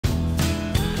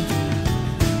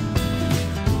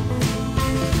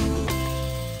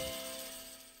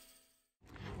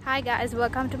Hi guys,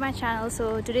 welcome to my channel.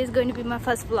 So today is going to be my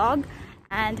first vlog,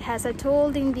 and as I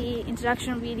told in the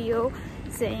introduction video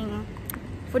saying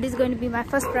food is going to be my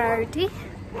first priority,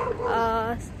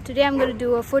 today I'm going to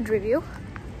do a food review.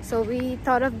 So we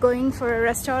thought of going for a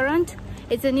restaurant.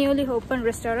 It's a newly opened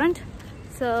restaurant,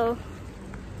 so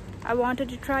I wanted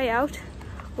to try out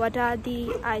what are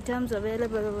the items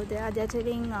available over there. They're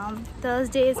telling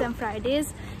Thursdays and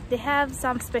Fridays they have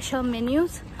some special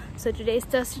menus. So today is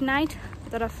Thursday night. I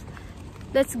thought of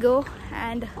let's go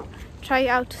and try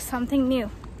out something new.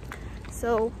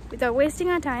 So without wasting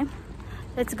our time,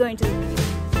 let's go into it.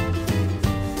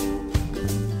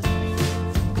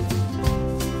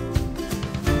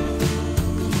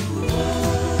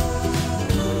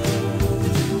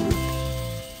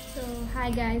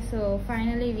 Hi guys, so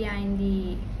finally we are in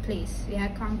the place. We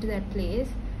have come to that place,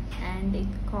 and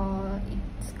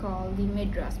it's called the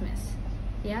Madras mess,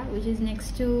 yeah, which is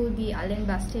next to the Allen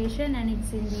bus station, and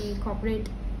it's in the corporate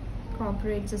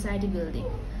society building.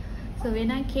 So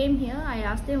when I came here, I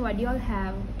asked them, what do you all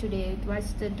have today?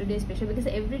 What's the today's special? Because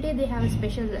every day they have a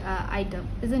special item,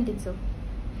 isn't it? So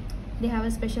they have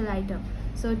a special item.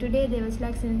 So today they was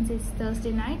like, since it's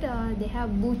Thursday night, they have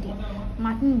boti,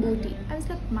 mutton boti. I was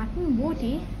like, mutton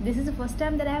boti? This is the first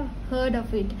time that I have heard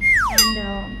of it.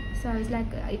 And so I was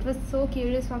like, it was so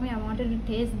curious for me. I wanted to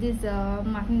taste this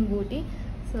mutton boti.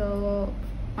 So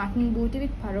mutton boti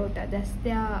with parota, that's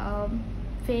their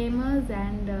famous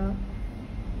and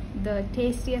the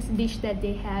tastiest dish that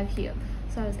they have here.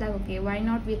 So I was like, okay, why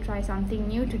not we try something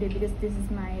new today, because this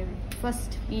is my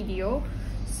first video.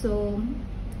 So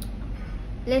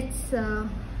let's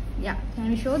yeah, can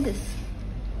we show this?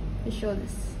 We show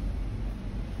this.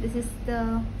 This is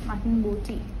the mutton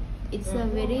boti. It's a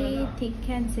very thick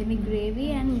and semi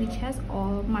gravy, and which has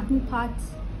all mutton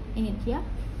parts in it, yeah,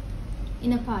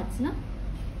 inner parts, no?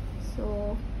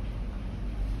 So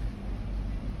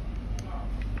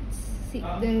see,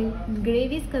 the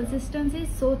gravy's consistency is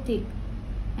so thick,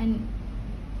 and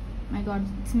my god,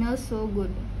 it smells so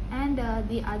good. And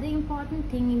the other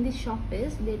important thing in this shop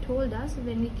is, they told us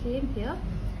when we came here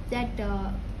that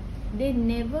they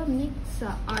never mix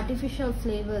artificial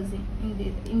flavors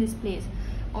in this place.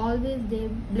 Always they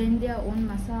blend their own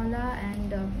masala,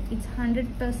 and it's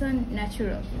 100%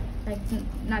 natural, like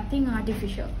nothing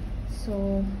artificial.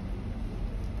 So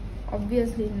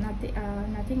obviously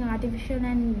nothing artificial,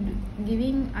 and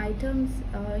giving items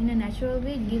in a natural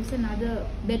way gives another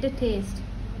better taste.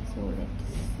 So let's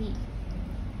see.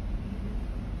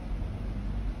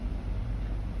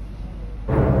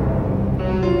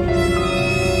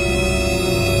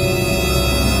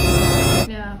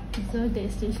 Yeah, it's so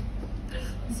tasty.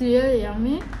 It's really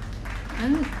yummy.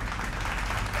 And look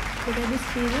at these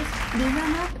pieces. These are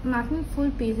not mutton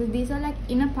full pieces. These are like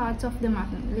inner parts of the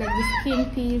mutton, like the skin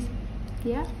piece.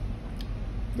 Yeah,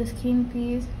 the skin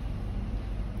piece.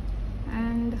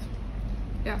 And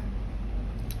yeah,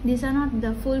 these are not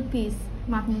the full piece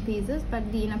mutton pieces,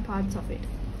 but the inner parts of it.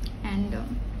 And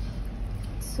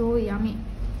so yummy.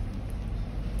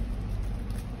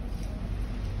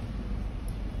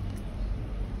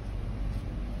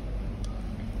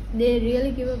 They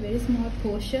really give a very small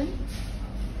portion,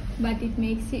 but it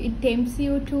tempts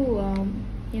you to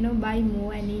you know, buy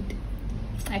more and eat.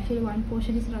 Actually, one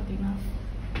portion is not enough.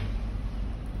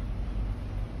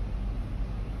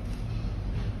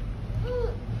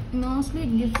 Mostly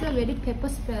it gives a very pepper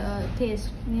taste,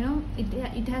 you know,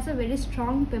 it has a very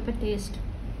strong pepper taste,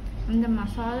 and the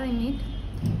masala in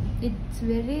it, it's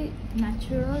very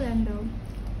natural, and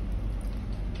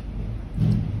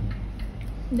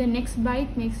the next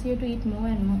bite makes you to eat more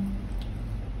and more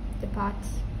the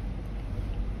parts.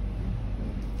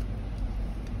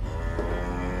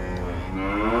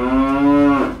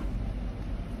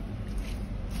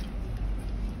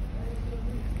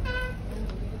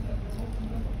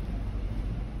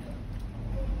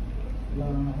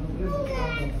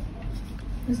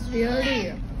 This is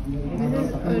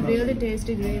a really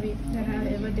tasty gravy that I have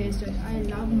ever tasted. I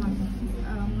love mutton.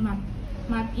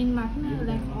 In mutton, I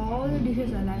like all the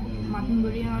dishes. I like mutton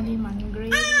biryani, mutton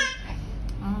gravy,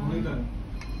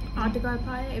 article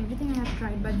pie, everything I have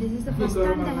tried. But this is the first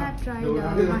time that I have tried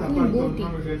mutton boti.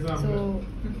 So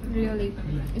really,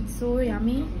 it's so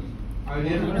yummy.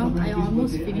 You know, I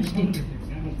almost finished it.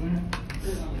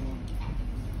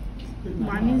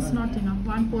 One is not enough.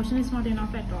 One portion is not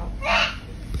enough at all.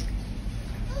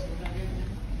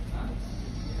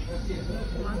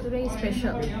 Madurai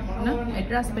special, no?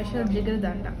 Madras special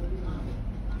Jigarthanda.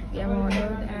 We have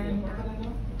ordered, and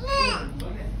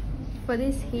for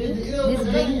this heat, this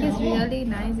drink is really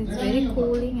nice. It's very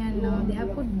cooling, and they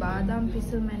have put badam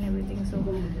pisum and everything. So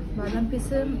badam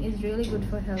pisum is really good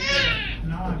for health.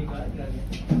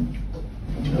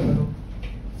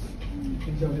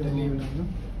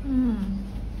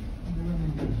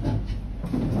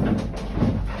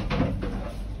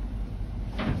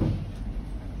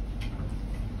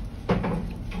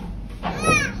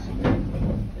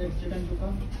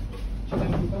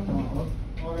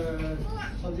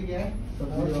 सब्जी क्या है?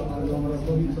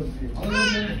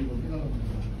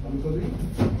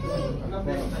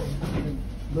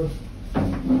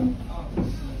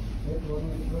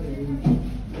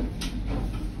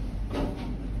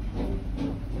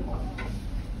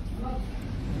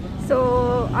 So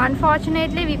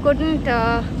unfortunately we couldn't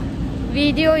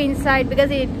video inside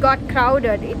because it got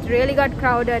crowded. It really got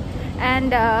crowded,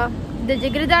 and the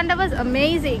Jigarthanda was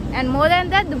amazing, and more than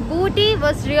that, the booty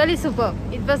was really superb.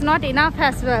 It was not enough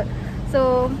as well.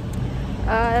 So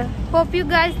hope you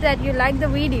guys that you like the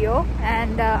video,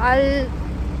 and I'll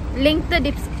link the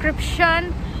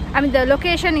description, the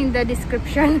location in the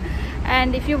description.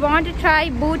 And if you want to try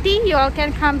booty, you all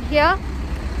can come here,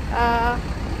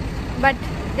 but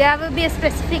there will be a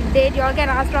specific date. You all can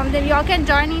ask from them. You all can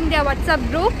join in their WhatsApp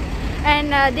group,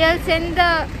 and they'll send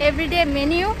the everyday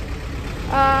menu,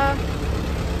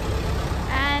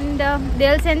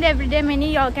 they'll send the everyday menu.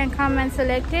 You all can come and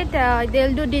select it.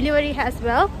 They'll do delivery as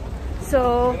well. So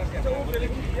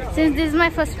since this is my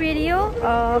first video,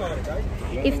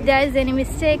 if there is any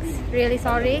mistakes, really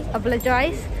sorry,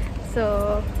 apologize.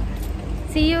 So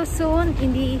see you soon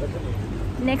in the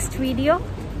next video,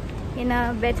 in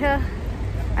a better,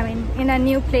 in a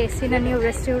new place, in a new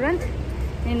restaurant,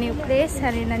 in a new place,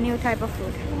 and in a new type of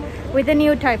food, with a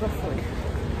new type of food.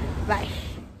 Bye.